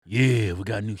Yeah, we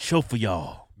got a new show for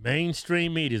y'all.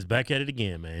 Mainstream media is back at it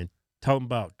again, man. Talking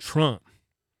about Trump.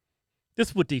 This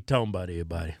is what they talking about,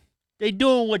 everybody. They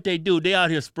doing what they do. They out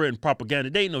here spreading propaganda.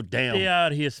 They ain't no damn. They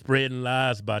out here spreading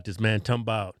lies about this man, talking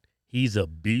about he's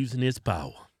abusing his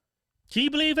power. Can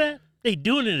you believe that? They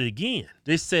doing it again.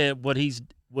 They said what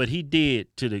he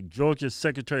did to the Georgia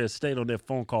Secretary of State on that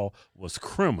phone call was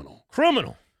criminal.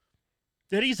 Criminal.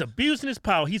 That he's abusing his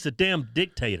power. He's a damn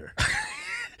dictator.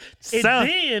 And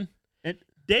then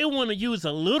they want to use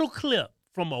a little clip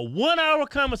from a 1-hour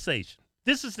conversation.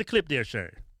 This is the clip they're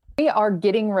sharing. We are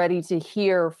getting ready to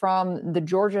hear from the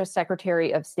Georgia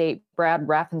Secretary of State, Brad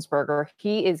Raffensperger.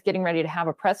 He is getting ready to have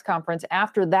a press conference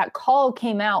after that call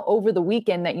came out over the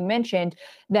weekend that you mentioned,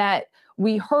 that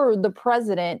we heard the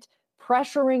president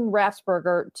pressuring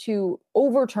Raffensperger to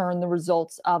overturn the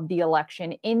results of the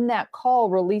election. In that call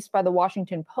released by the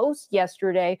Washington Post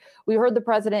yesterday, we heard the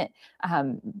president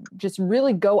just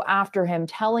really go after him,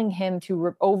 telling him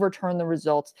to overturn the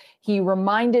results. He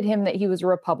reminded him that he was a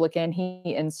Republican.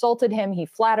 He insulted him. He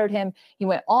flattered him. He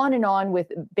went on and on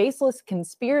with baseless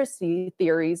conspiracy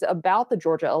theories about the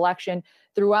Georgia election.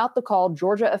 Throughout the call,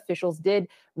 Georgia officials did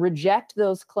reject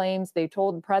those claims. They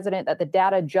told the president that the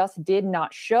data just did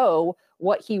not show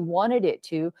what he wanted it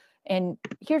to. And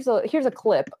here's a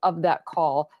clip of that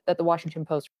call that the Washington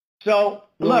Post. So,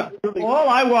 look, all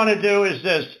I want to do is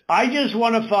this. I just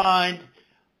want to find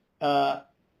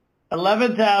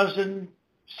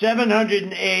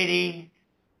 11,780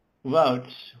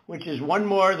 votes, which is one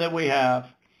more than we have,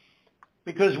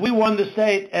 because we won the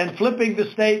state, and flipping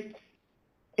the state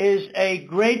is a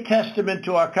great testament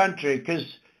to our country, because,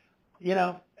 you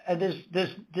know, there's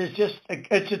just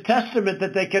it's a testament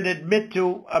that they can admit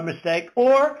to a mistake,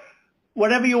 or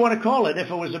whatever you want to call it,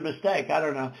 if it was a mistake. I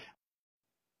don't know.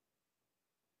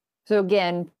 So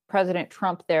again, President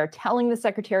Trump there telling the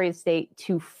Secretary of State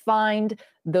to find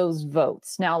those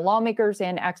votes. Now, lawmakers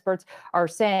and experts are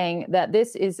saying that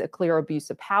this is a clear abuse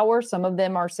of power. Some of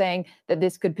them are saying that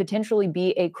this could potentially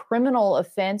be a criminal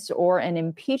offense or an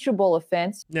impeachable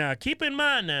offense. Now, keep in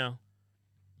mind now,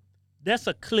 that's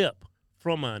a clip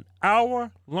from an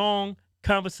hour-long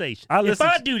conversation. If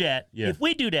I do that, if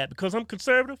we do that, because I'm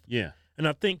conservative, and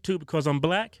I think, too, because I'm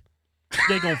black,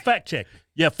 they're going to fact-check me.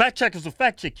 Yeah, fact checkers will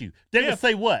fact check you. They're going to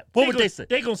say what? What would they say?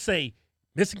 They're going to say,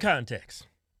 missing context.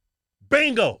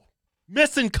 Bingo.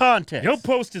 Missing context. Your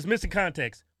post is missing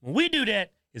context. When we do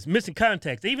that, it's missing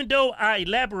context. Even though I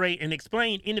elaborate and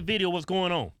explain in the video what's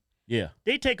going on. Yeah.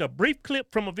 They take a brief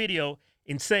clip from a video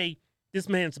and say, this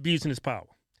man's abusing his power.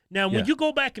 Now, when you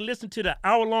go back and listen to the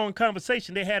hour-long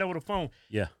conversation they had over the phone,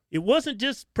 it wasn't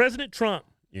just President Trump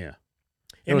and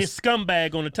his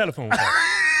scumbag on the telephone call.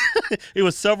 It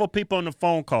was several people on the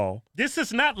phone call. This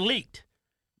is not leaked.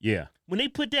 Yeah. When they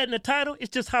put that in the title, it's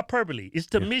just hyperbole. It's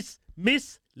to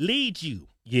mislead you.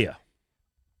 Yeah.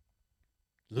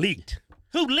 Leaked.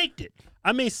 Who leaked it?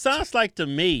 I mean, sounds like to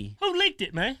me. Who leaked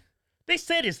it, man? They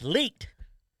said it's leaked.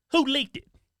 Who leaked it?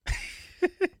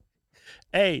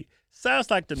 Hey, sounds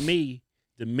like to me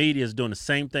the media is doing the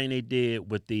same thing they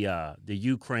did with the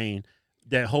Ukraine,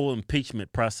 that whole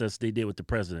impeachment process they did with the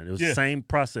president. It was the same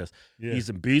process. Yeah. He's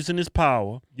abusing his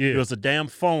power. Yeah. It was a damn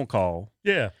phone call.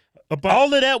 Yeah.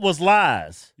 All of that was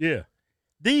lies. Yeah.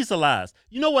 These are lies.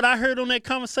 You know what I heard on that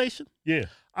conversation? Yeah.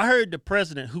 I heard the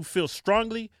president who feels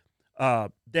strongly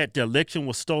that the election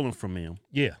was stolen from him.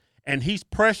 Yeah. And he's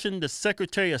pressuring the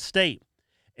Secretary of State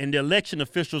and the election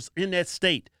officials in that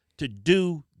state to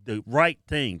do the right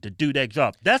thing, to do that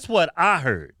job. That's what I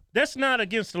heard. That's not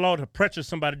against the law to pressure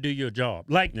somebody to do your job.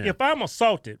 Like, if I'm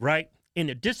assaulted, right, and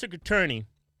the district attorney,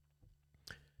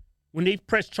 when they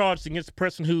press charges against the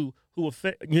person who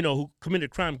committed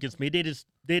a crime against me, they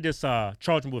just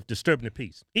charge him with disturbing the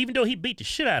peace. Even though he beat the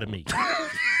shit out of me.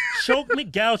 Choked me,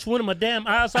 gouged one of my damn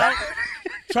eyes out,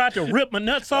 tried to rip my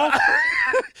nuts off.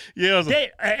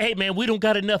 Hey, man, we don't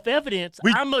got enough evidence.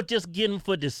 I'm going to just get him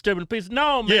for disturbing the peace.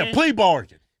 No, man. Yeah, plea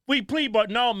bargain. We plea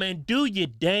bargain. No, man, do your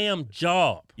damn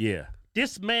job. Yeah.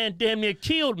 This man damn near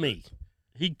killed me.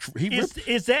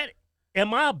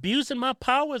 Am I abusing my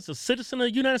power as a citizen of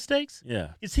the United States?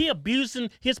 Yeah. Is he abusing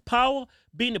his power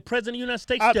being the president of the United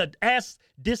States to ask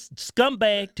this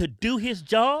scumbag to do his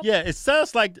job? Yeah, it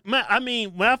sounds like, man, I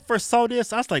mean, when I first saw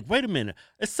this, I was like, wait a minute.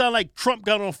 It sounded like Trump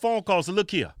got on phone calls and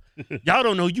look here. Y'all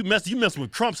don't know you messing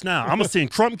with Trumps now. I'm going to send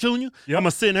Trump Jr., I'm going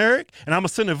to send Eric, and I'm going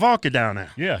to send Ivanka down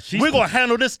there. Yeah. We're going to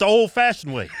handle this the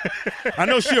old-fashioned way. I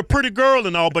know she a pretty girl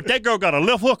and all, but that girl got a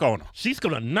left hook on her. She's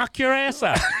going to knock your ass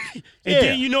out. And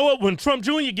then you know what? When Trump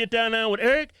Jr. get down there with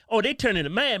Eric, they turn into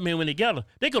madmen when they gather.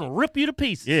 They're going to rip you to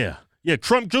pieces. Yeah. Yeah,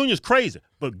 Trump Jr.'s crazy,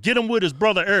 but get him with his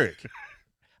brother Eric.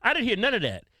 I didn't hear none of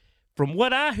that. from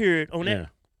what I heard on that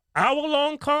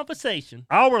hour-long conversation,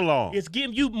 it's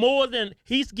giving you more than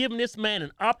he's giving this man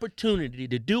an opportunity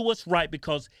to do what's right,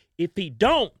 because if he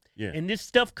don't, and this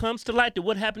stuff comes to light, that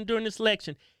what happened during this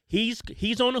election, he's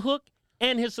on the hook,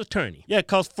 and his attorney. Yeah,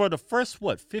 because for the first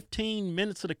 15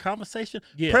 minutes of the conversation,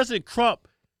 President Trump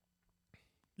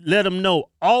let him know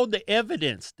all the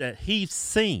evidence that he's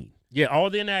seen. Yeah, all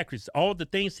the inaccuracies, all the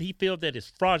things he feels that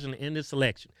is fraudulent in this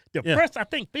election. The first, I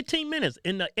think, 15 minutes,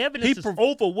 and the evidence is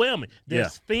overwhelming.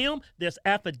 There's film, there's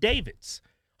affidavits,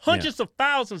 hundreds of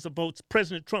thousands of votes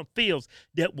President Trump feels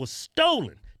that was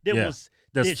stolen, that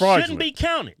shouldn't be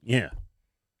counted. Yeah.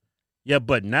 Yeah,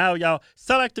 but now y'all,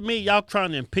 sound like to me, y'all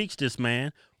trying to impeach this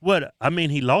man. What? I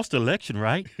mean, he lost the election,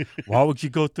 right? Why would you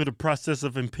go through the process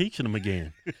of impeaching him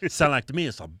again? Sound like to me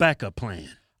it's a backup plan.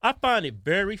 I find it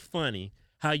very funny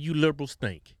how you liberals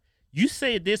think. You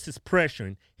say this is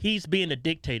pressuring, he's being a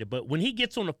dictator, but when he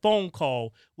gets on a phone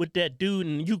call with that dude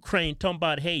in Ukraine talking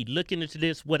about, hey, looking into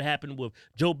this, what happened with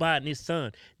Joe Biden and his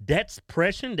son, that's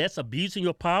pressuring, that's abusing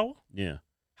your power? Yeah.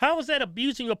 How is that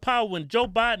abusing your power when Joe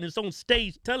Biden is on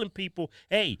stage telling people,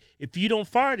 hey, if you don't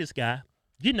fire this guy,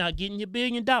 you're not getting your $1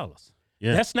 billion?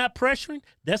 Yeah. That's not pressuring?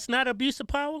 That's not abuse of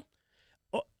power?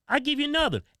 I give you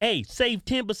another. Hey, save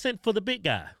 10% for the big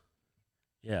guy.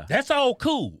 Yeah. That's all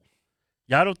cool.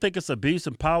 Y'all don't think it's abuse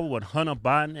of power what Hunter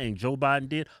Biden and Joe Biden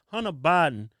did? Hunter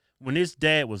Biden, when his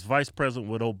dad was vice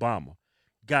president with Obama,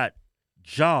 got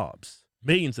jobs.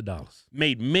 Millions of dollars.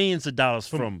 Made millions of dollars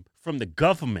from the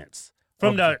governments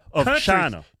of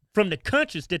China. From the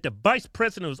countries that the vice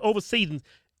president was overseeing,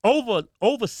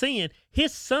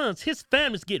 his sons, his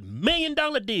families get $1 million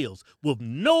deals with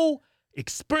no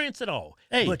experience at all.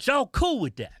 Hey, but y'all cool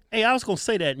with that. Hey, I was gonna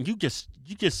say that, and you just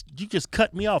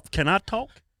cut me off. Can I talk?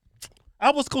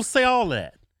 I was gonna say all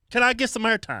that. Can I get some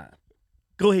airtime?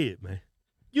 Go ahead, man.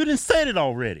 You didn't say it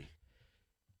already.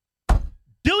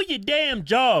 Do your damn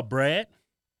job, Brad.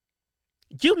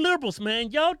 You liberals,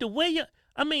 man, y'all the way you.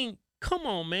 I mean, come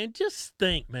on, man. Just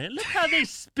think, man. Look how they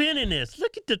spinning this.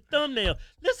 Look at the thumbnail.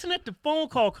 Listen at the phone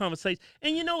call conversation,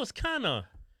 and you know it's kind of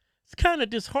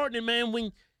disheartening, man,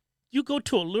 when you go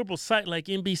to a liberal site like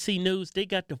NBC News, they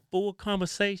got the full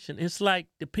conversation. It's like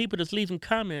the people that's leaving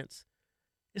comments,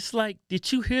 it's like,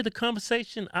 did you hear the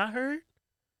conversation I heard?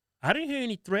 I didn't hear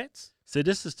any threats. See,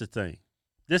 this is the thing.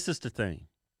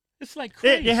 It's like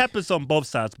crazy. It happens on both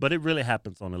sides, but it really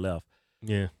happens on the left.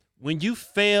 Yeah. When you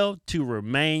fail to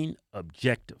remain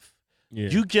objective,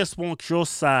 you just want your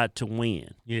side to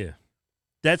win. Yeah.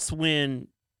 That's when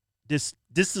this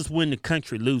is when the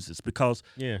country loses, because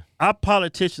our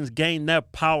politicians gain their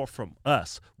power from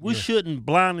us. We shouldn't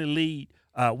blindly lead.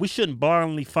 We shouldn't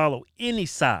blindly follow any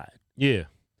side. Yeah.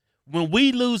 When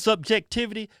we lose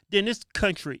objectivity, then this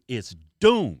country is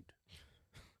doomed.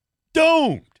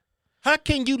 Doomed. How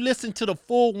can you listen to the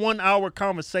full 1 hour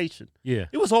conversation? Yeah.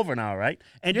 It was over an hour, right?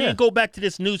 And then go back to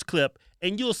this news clip,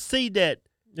 and you'll see that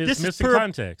it's missing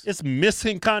context. It's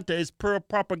missing context. It's pure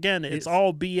propaganda. It's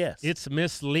all BS. It's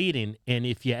misleading, and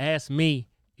if you ask me,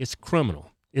 it's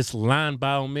criminal. It's lying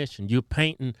by omission. You're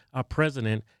painting our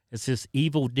president as this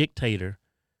evil dictator.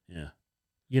 Yeah.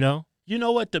 You know? You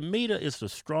know what? The media is the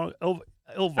strong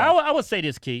over. I would say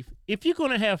this, Keith. If you're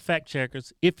going to have fact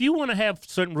checkers, if you want to have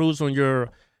certain rules on your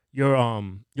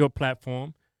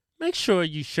platform, make sure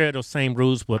you share those same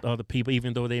rules with other people,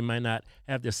 even though they might not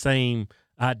have the same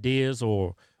ideas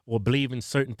or believe in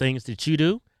certain things that you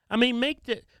do. I mean, make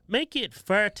it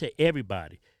fair to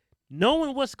everybody.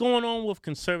 Knowing what's going on with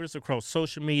conservatives across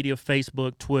social media,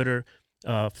 Facebook, Twitter,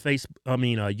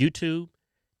 YouTube,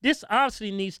 this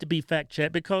obviously needs to be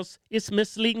fact-checked because it's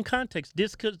misleading context.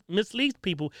 This misleads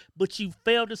people, but you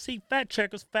fail to see fact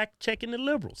checkers fact-checking the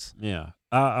liberals. Yeah.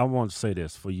 I want to say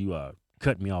this for you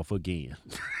cut me off again.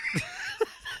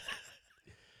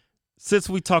 Since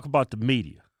we talk about the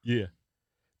media. Yeah.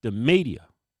 The media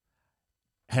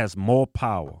has more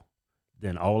power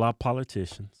than all our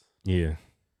politicians. Yeah.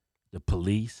 The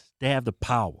police. They have the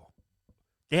power.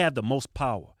 They have the most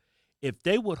power. If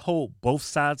they would hold both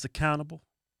sides accountable,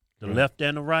 the left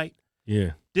and the right,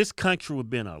 this country would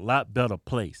be in a lot better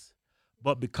place.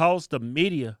 But because the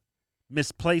media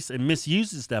misplaces and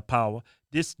misuses that power,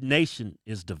 this nation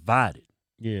is divided.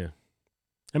 Yeah.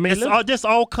 I mean, this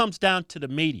all comes down to the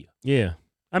media. Yeah.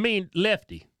 I mean,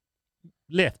 lefty,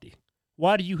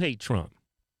 why do you hate Trump?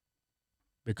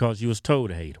 Because you was told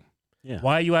to hate him. Yeah.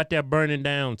 Why are you out there burning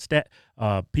down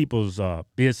people's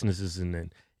businesses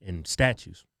and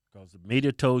statues? Because the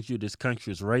media told you this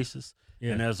country is racist,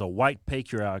 and there's a white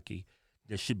patriarchy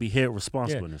that should be held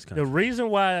responsible in this country. The reason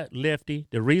why, Lefty,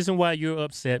 the reason why you're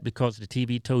upset because the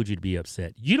TV told you to be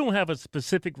upset. You don't have a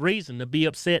specific reason to be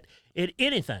upset at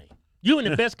anything. You're in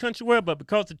the best country in the world, but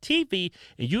because of TV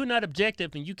and you're not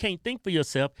objective and you can't think for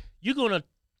yourself, you're going to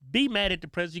be mad at the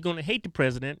president. You're going to hate the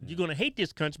president. You're going to hate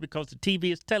this country because the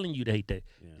TV is telling you to hate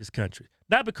this country.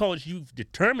 Not because you've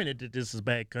determined that this is a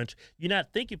bad country. You're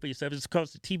not thinking for yourself. It's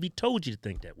because the TV told you to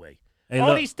think that way. Hey, all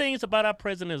look, these things about our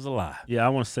president is a lie. Yeah, I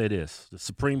want to say this. The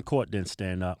Supreme Court didn't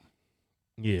stand up.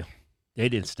 Yeah. They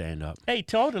didn't stand up. Hey,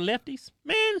 to all the lefties,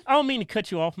 man, I don't mean to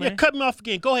cut you off, man. Yeah, cut me off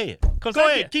again. Go ahead. Go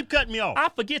ahead. Keep cutting me off. I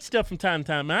forget stuff from time to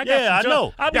time, man. I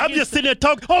know. I'm just sitting there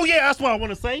talking. Oh, yeah, that's what I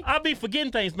want to say. I'll be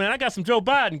forgetting things, man. I got some Joe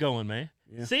Biden going, man.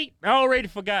 Yeah. See, I already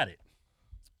forgot it.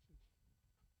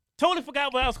 Totally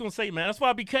forgot what I was going to say, man. That's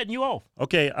why I be cutting you off.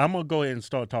 Okay, I'm going to go ahead and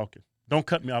start talking. Don't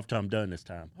cut me off till I'm done this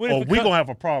time. What Or if it we're cut- going to have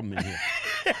a problem in here.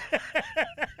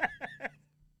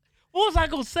 What was I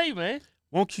going to say, man?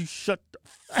 Won't you shut the...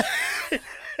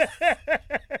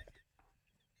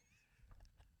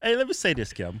 Hey, let me say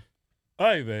this, Kevin. All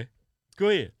right, man. Go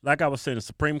ahead. Like I was saying, the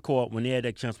Supreme Court, when they had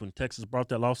that chance when Texas brought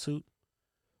that lawsuit.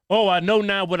 Oh, I know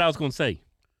now what I was going to say.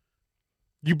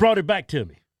 You brought it back to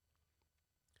me.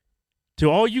 To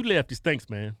all you lefties, thanks,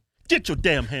 man. Get your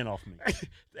damn hand off me.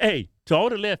 Hey, to all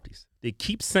the lefties, they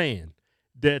keep saying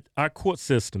that our court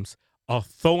systems are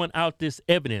throwing out this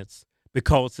evidence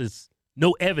because it's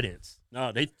no evidence.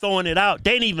 No, they throwing it out.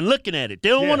 They ain't even looking at it. They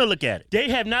don't want to look at it. They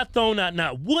have not thrown out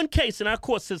not one case in our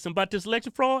court system about this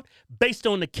election fraud based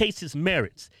on the case's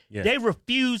merits. Yeah. They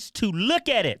refuse to look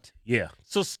at it. Yeah.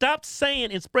 So stop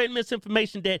saying and spreading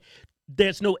misinformation that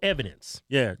there's no evidence.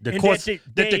 Yeah. The And courts, that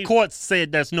the courts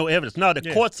said there's no evidence. No, the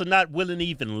Yeah. courts are not willing to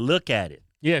even look at it.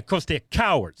 Yeah, because they're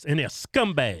cowards and they're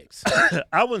scumbags.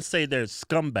 I wouldn't say they're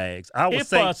scumbags. I would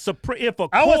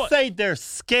say they're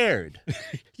scared.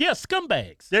 Yeah,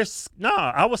 scumbags.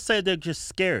 I would say they're just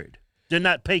scared. They're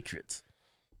not patriots.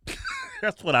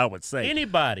 That's what I would say.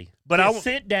 Anybody But can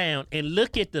sit down and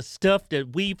look at the stuff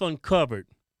that we've uncovered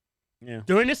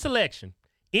during this election.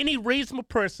 Any reasonable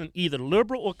person, either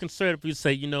liberal or conservative, would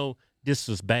say, this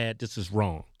is bad, this is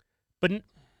wrong. But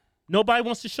nobody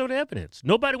wants to show the evidence.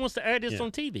 Nobody wants to air this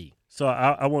on TV. So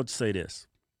I want to say this.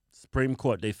 Supreme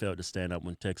Court, they failed to stand up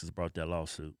when Texas brought that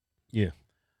lawsuit. Yeah.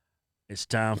 It's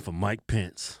time for Mike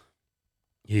Pence.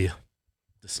 Yeah.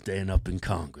 To stand up in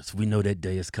Congress. We know that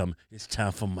day is coming. It's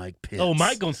time for Mike Pence. Oh,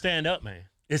 Mike gonna stand up, man.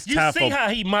 It's you time see for how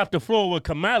he mopped the floor with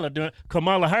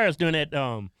Kamala Harris during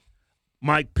that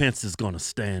Mike Pence is gonna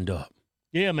stand up.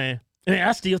 Yeah, man. And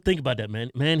I still think about that,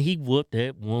 man. Man, he whooped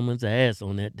that woman's ass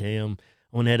on that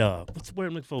what's the word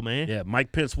I'm looking for, man? Yeah,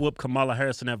 Mike Pence whooped Kamala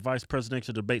Harris in that vice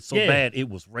presidential debate so bad it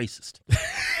was racist.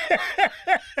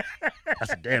 I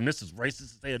said, damn, this is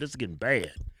racist. This is getting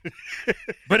bad.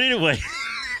 But anyway,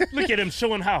 look at him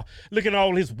look at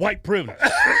all his white privilege.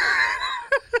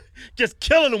 Just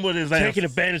killing him with his ass. Taking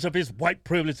advantage of his white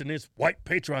privilege and his white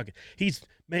patriarchy. He's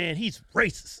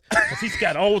racist because he's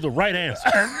got all the right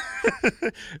answers.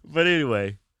 But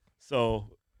anyway, so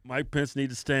Mike Pence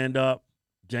needs to stand up.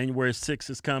 January 6th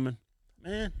is coming.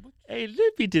 Man, hey,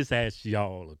 let me just ask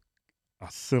y'all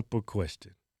a simple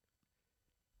question.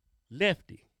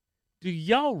 Lefty, do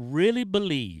y'all really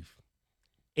believe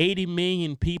 80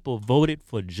 million people voted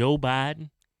for Joe Biden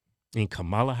and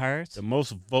Kamala Harris? The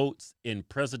most votes in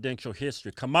presidential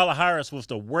history. Kamala Harris was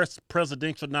the worst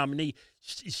presidential nominee.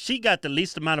 She got the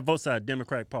least amount of votes out of the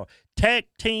Democratic Party. Tag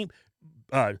team.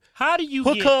 How do you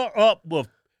hook her up with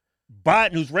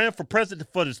Biden, who's ran for president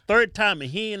for his third time,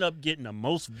 and he ended up getting the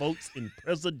most votes in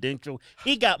presidential.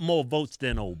 He got more votes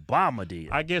than Obama did.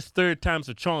 I guess third time's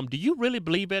a charm. Do you really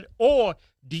believe it? Or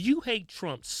do you hate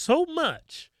Trump so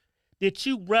much that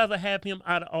you'd rather have him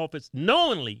out of office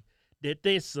knowingly that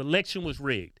this election was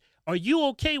rigged? Are you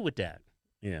okay with that?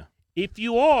 Yeah. If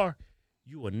you are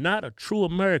not a true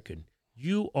American.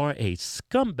 You are a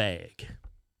scumbag.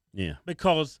 Yeah.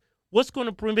 Because what's going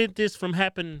to prevent this from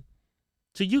happening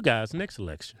to you guys next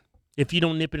election if you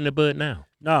don't nip it in the bud now?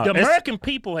 No, the American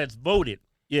people has voted.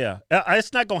 Yeah,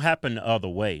 it's not going to happen the other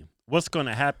way. What's going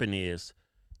to happen is,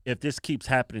 if this keeps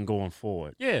happening going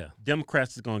forward,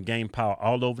 Democrats is going to gain power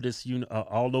all over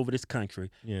this country,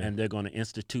 and they're going to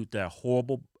institute their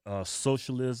horrible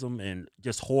socialism and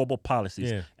just horrible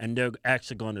policies, and they're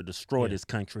actually going to destroy this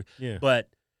country. Yeah. But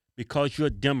because you're a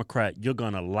Democrat, you're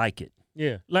going to like it.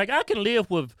 Yeah, like I can live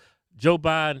with Joe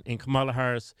Biden and Kamala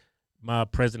Harris, my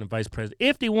president, vice president,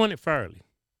 if they won it fairly.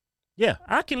 Yeah,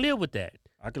 I can live with that.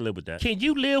 I can live with that. Can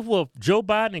you live with Joe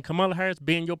Biden and Kamala Harris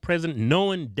being your president,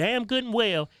 knowing damn good and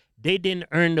well they didn't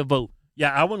earn the vote?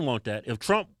 Yeah, I wouldn't want that. If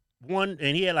Trump won,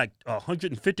 and he had like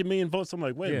 150 million votes. I'm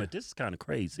like, wait a minute, this is kind of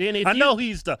crazy. I know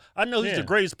he's the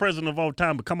greatest president of all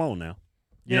time, but come on now.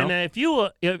 Now if you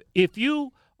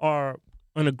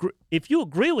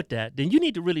agree with that, then you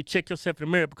need to really check yourself in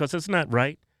the mirror, because that's not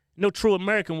right. No true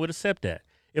American would accept that.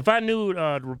 If I knew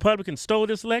the Republicans stole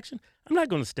this election, I'm not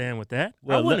going to stand with that.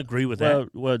 I wouldn't agree with that.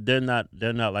 Well, they're not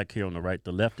like here on the right.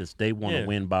 The leftists, they want to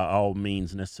win by all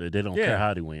means necessary. They don't care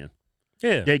how they win.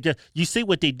 Yeah, you see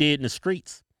what they did in the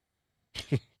streets.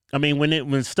 I mean,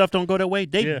 when stuff don't go their way,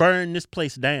 they burn this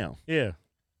place down. Yeah,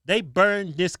 they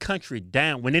burn this country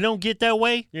down. When they don't get their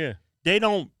way, they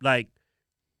don't like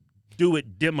do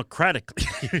it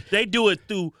democratically. They do it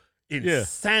through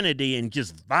insanity and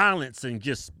just violence and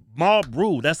just mob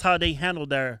rule. That's how they handle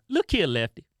their. Look here,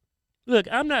 Lefty. Look,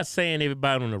 I'm not saying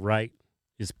everybody on the right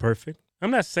is perfect.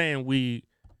 I'm not saying we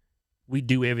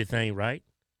do everything right,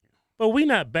 but we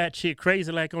not batshit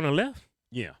crazy like on the left.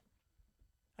 Yeah.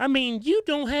 I mean, you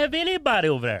don't have anybody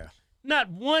over there. Not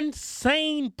one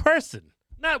sane person.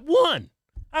 Not one.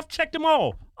 I've checked them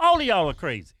all. All of y'all are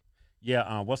crazy.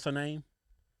 Yeah. What's her name?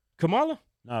 Kamala?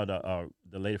 No,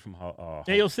 the lady from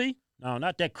AOC. No,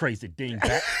 not that crazy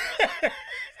dingbat.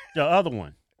 The other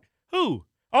one. Who?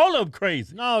 All of them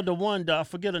crazy. No, the one, I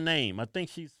forget her name. I think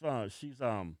she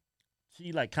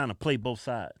like kind of play both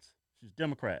sides. She's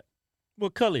Democrat.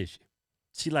 What color is she?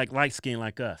 She like light skin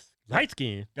like us. Light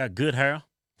skin? Got good hair.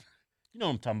 You know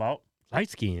what I'm talking about. Light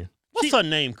skin. What's her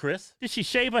name, Chris? Did she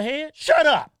shave her head? Shut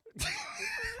up.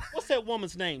 What's that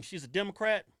woman's name? She's a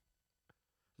Democrat?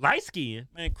 Light skin?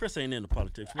 Man, Chris ain't into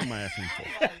politics. What am I asking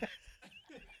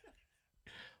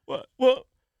for? Well,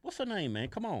 what's her name, man?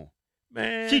 Come on.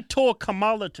 Man. She tore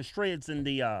Kamala to shreds in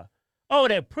the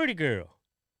that pretty girl.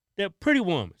 That pretty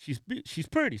woman. She's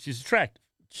pretty. She's attractive.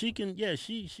 She can,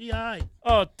 she all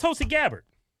right. Tulsi Gabbard.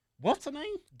 What's her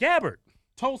name? Gabbard.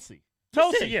 Tulsi.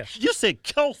 Yeah. You said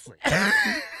Kelsey.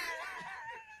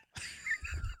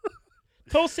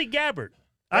 Tulsi Gabbard.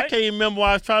 Right? I can't even remember why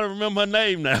I was trying to remember her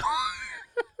name now.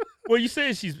 Well, you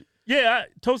said she's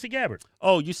Tulsi Gabbard.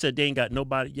 Oh, you said they ain't got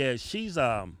nobody. Yeah, she's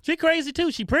she crazy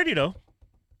too. She pretty though.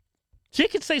 She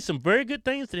could say some very good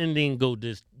things and then go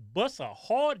just bust a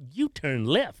hard U-turn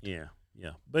left. Yeah.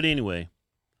 But anyway,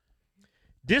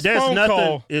 There's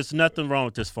nothing. It's nothing wrong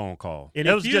with this phone call. And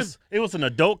it was an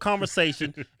adult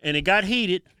conversation, and it got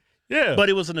heated. Yeah, but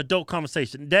it was an adult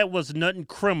conversation. There was nothing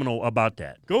criminal about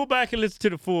that. Go back and listen to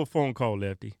the full phone call,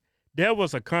 Lefty. There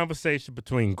was a conversation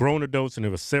between grown adults, and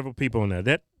there were several people on there.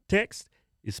 That text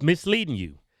is misleading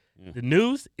you. The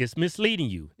news is misleading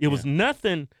you. It was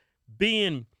nothing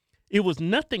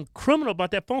criminal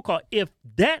about that phone call. If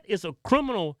that is a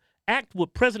criminal act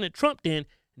with President Trump,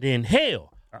 then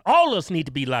hell, all of us need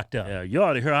to be locked up. Yeah, you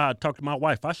ought to hear how I talk to my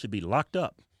wife. I should be locked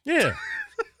up. Yeah.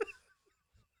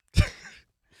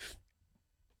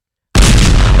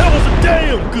 That was a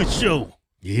damn good show.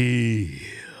 Yeah.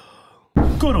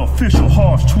 Go to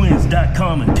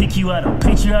officialhorsetwins.com and pick you out a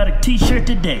patriotic t-shirt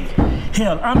today.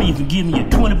 Hell, I'm even giving you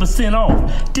 20%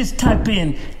 off. Just type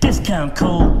in discount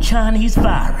code Chinese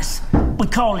Virus. We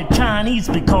call it Chinese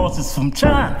because it's from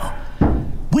China.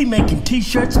 We making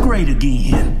t-shirts great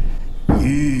again.